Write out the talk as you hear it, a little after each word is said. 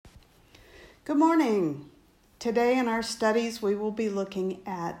Good morning. Today in our studies we will be looking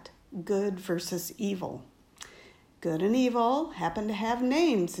at good versus evil. Good and evil happen to have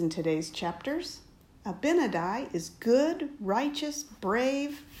names in today's chapters. Abinadi is good, righteous,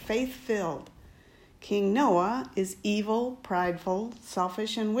 brave, faith-filled. King Noah is evil, prideful,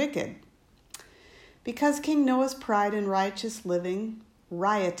 selfish, and wicked. Because King Noah's pride and riotous living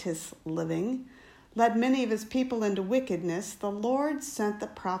led many of his people into wickedness, the Lord sent the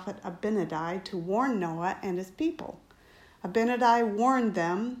prophet Abinadi to warn Noah and his people. Abinadi warned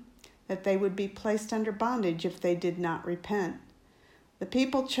them that they would be placed under bondage if they did not repent. The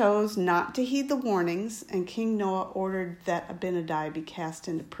people chose not to heed the warnings, and King Noah ordered that Abinadi be cast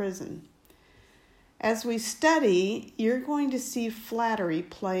into prison. As we study, you're going to see flattery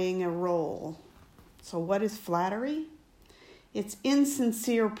playing a role. So what is flattery? It's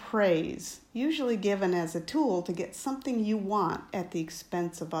insincere praise, usually given as a tool to get something you want at the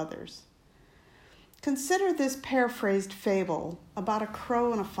expense of others. Consider this paraphrased fable about a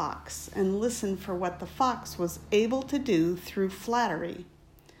crow and a fox, and listen for what the fox was able to do through flattery.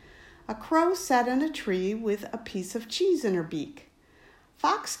 A crow sat in a tree with a piece of cheese in her beak.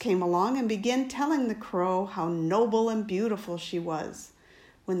 Fox came along and began telling the crow how noble and beautiful she was.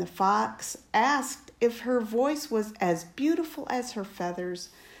 When the fox asked if her voice was as beautiful as her feathers,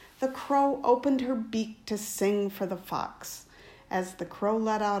 the crow opened her beak to sing for the fox. As the crow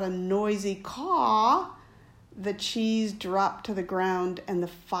let out a noisy caw, the cheese dropped to the ground and the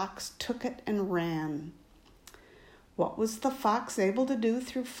fox took it and ran. What was the fox able to do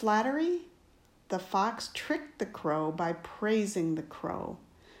through flattery? The fox tricked the crow by praising the crow.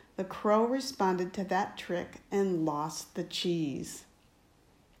 The crow responded to that trick and lost the cheese.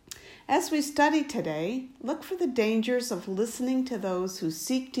 As we study today, look for the dangers of listening to those who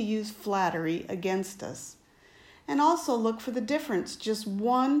seek to use flattery against us. And also look for the difference just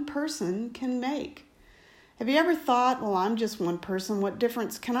one person can make. Have you ever thought, well, I'm just one person, what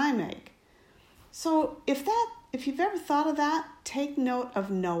difference can I make? So if you've ever thought of that, take note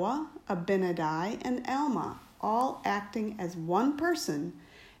of Noah, Abinadi, and Alma, all acting as one person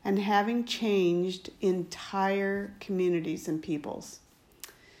and having changed entire communities and peoples.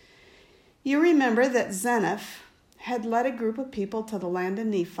 You remember that Zeniff had led a group of people to the land of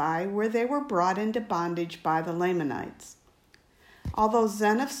Nephi, where they were brought into bondage by the Lamanites. Although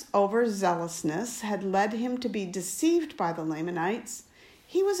Zeniff's overzealousness had led him to be deceived by the Lamanites,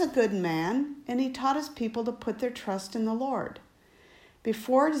 he was a good man, and he taught his people to put their trust in the Lord.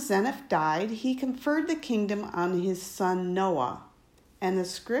 Before Zeniff died, he conferred the kingdom on his son Noah, and the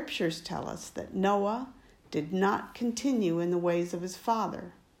scriptures tell us that Noah did not continue in the ways of his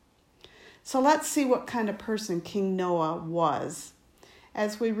father. So let's see what kind of person King Noah was.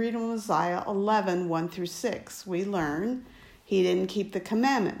 As we read in Mosiah 11, 1-6, we learn he didn't keep the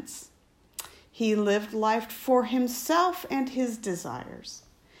commandments. He lived life for himself and his desires.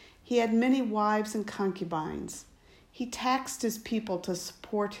 He had many wives and concubines. He taxed his people to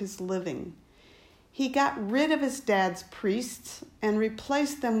support his living. He got rid of his dad's priests and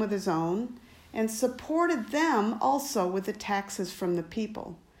replaced them with his own, and supported them also with the taxes from the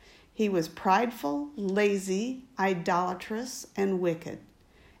people. He was prideful, lazy, idolatrous, and wicked.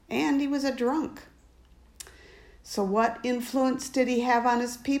 And he was a drunk. So what influence did he have on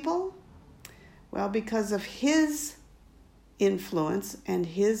his people? Well, because of his influence and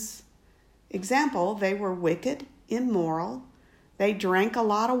his example, they were wicked, immoral, they drank a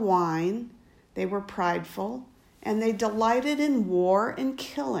lot of wine, they were prideful, and they delighted in war and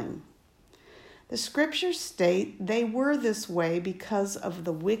killing. The scriptures state they were this way because of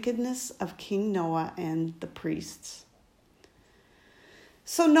the wickedness of King Noah and the priests.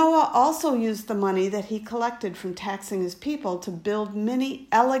 So Noah also used the money that he collected from taxing his people to build many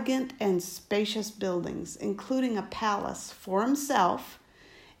elegant and spacious buildings, including a palace for himself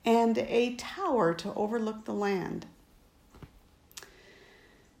and a tower to overlook the land.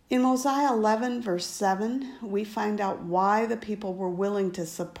 In Mosiah 11, verse 7, we find out why the people were willing to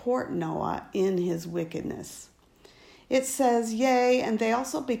support Noah in his wickedness. It says, "Yea, and they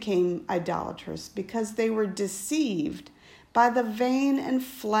also became idolatrous, because they were deceived by the vain and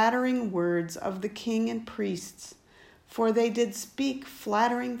flattering words of the king and priests, for they did speak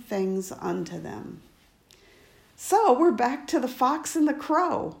flattering things unto them." So we're back to the fox and the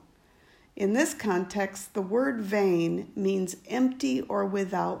crow. In this context, the word vain means empty or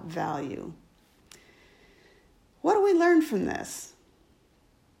without value. What do we learn from this?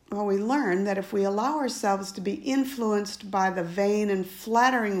 Well, we learn that if we allow ourselves to be influenced by the vain and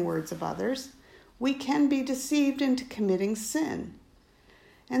flattering words of others, we can be deceived into committing sin.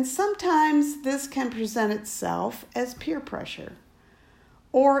 And sometimes this can present itself as peer pressure.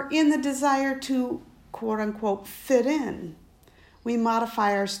 or in the desire to, quote unquote, fit in. We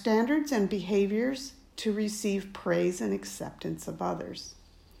modify our standards and behaviors to receive praise and acceptance of others.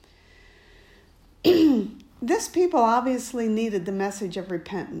 This people obviously needed the message of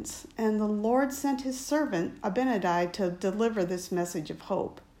repentance, and the Lord sent his servant Abinadi to deliver this message of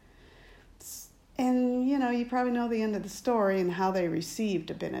hope. And, you probably know the end of the story and how they received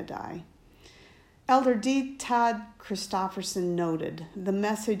Abinadi. Elder D. Todd Christofferson noted, the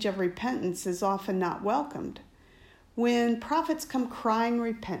message of repentance is often not welcomed. When prophets come crying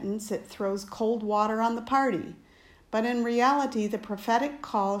repentance, it throws cold water on the party. But in reality, the prophetic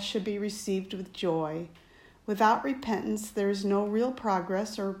call should be received with joy. Without repentance, there is no real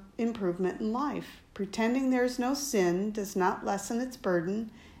progress or improvement in life. Pretending there is no sin does not lessen its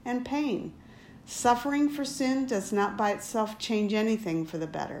burden and pain. Suffering for sin does not by itself change anything for the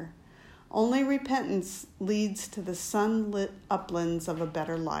better. Only repentance leads to the sunlit uplands of a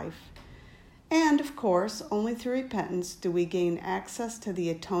better life. And, of course, only through repentance do we gain access to the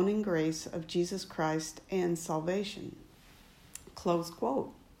atoning grace of Jesus Christ and salvation. Close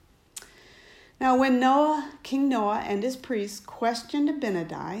quote. Now, when King Noah and his priests questioned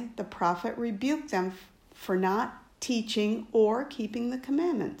Abinadi, the prophet rebuked them for not teaching or keeping the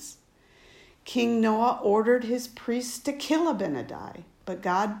commandments. King Noah ordered his priests to kill Abinadi, but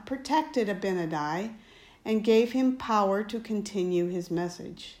God protected Abinadi and gave him power to continue his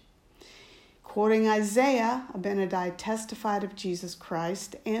message. Quoting Isaiah, Abinadi testified of Jesus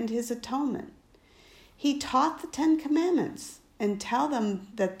Christ and his atonement. He taught the 10 Commandments and tell them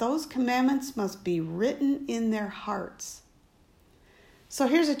that those commandments must be written in their hearts. So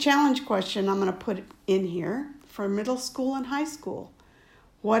here's a challenge question I'm going to put in here for middle school and high school.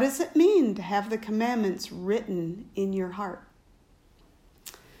 What does it mean to have the commandments written in your heart?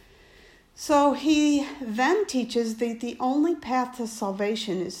 So he then teaches that the only path to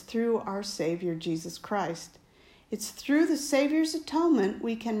salvation is through our Savior, Jesus Christ. It's through the Savior's atonement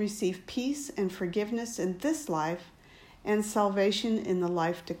we can receive peace and forgiveness in this life and salvation in the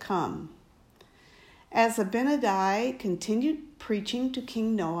life to come. As Abinadi continued preaching to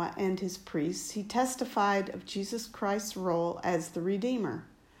King Noah and his priests, he testified of Jesus Christ's role as the Redeemer.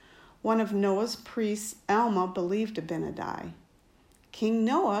 One of Noah's priests, Alma, believed Abinadi. King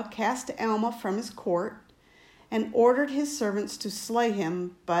Noah cast Alma from his court and ordered his servants to slay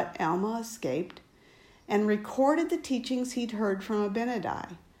him, but Alma escaped and recorded the teachings he'd heard from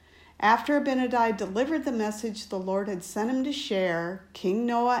Abinadi. After Abinadi delivered the message the Lord had sent him to share, King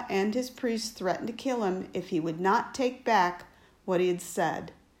Noah and his priests threatened to kill him if he would not take back what he had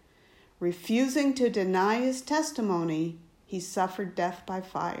said. Refusing to deny his testimony, he suffered death by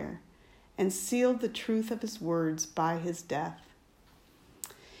fire and sealed the truth of his words by his death.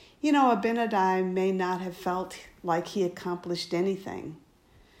 Abinadi may not have felt like he accomplished anything.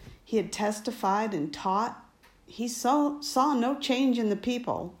 He had testified and taught. He saw no change in the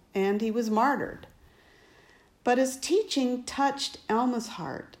people, and he was martyred. But his teaching touched Alma's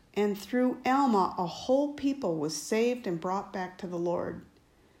heart, and through Alma, a whole people was saved and brought back to the Lord.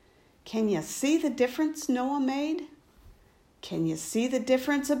 Can you see the difference Noah made? Can you see the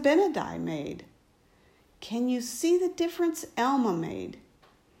difference Abinadi made? Can you see the difference Alma made?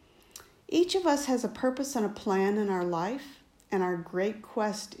 Each of us has a purpose and a plan in our life, and our great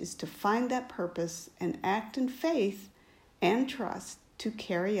quest is to find that purpose and act in faith and trust to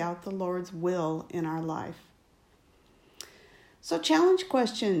carry out the Lord's will in our life. So, challenge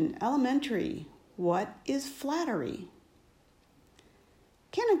question, elementary, what is flattery?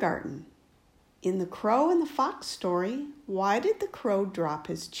 Kindergarten, in the Crow and the Fox story, why did the crow drop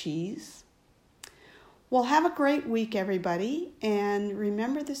his cheese? Well, have a great week, everybody, and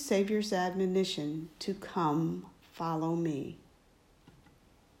remember the Savior's admonition to come follow me.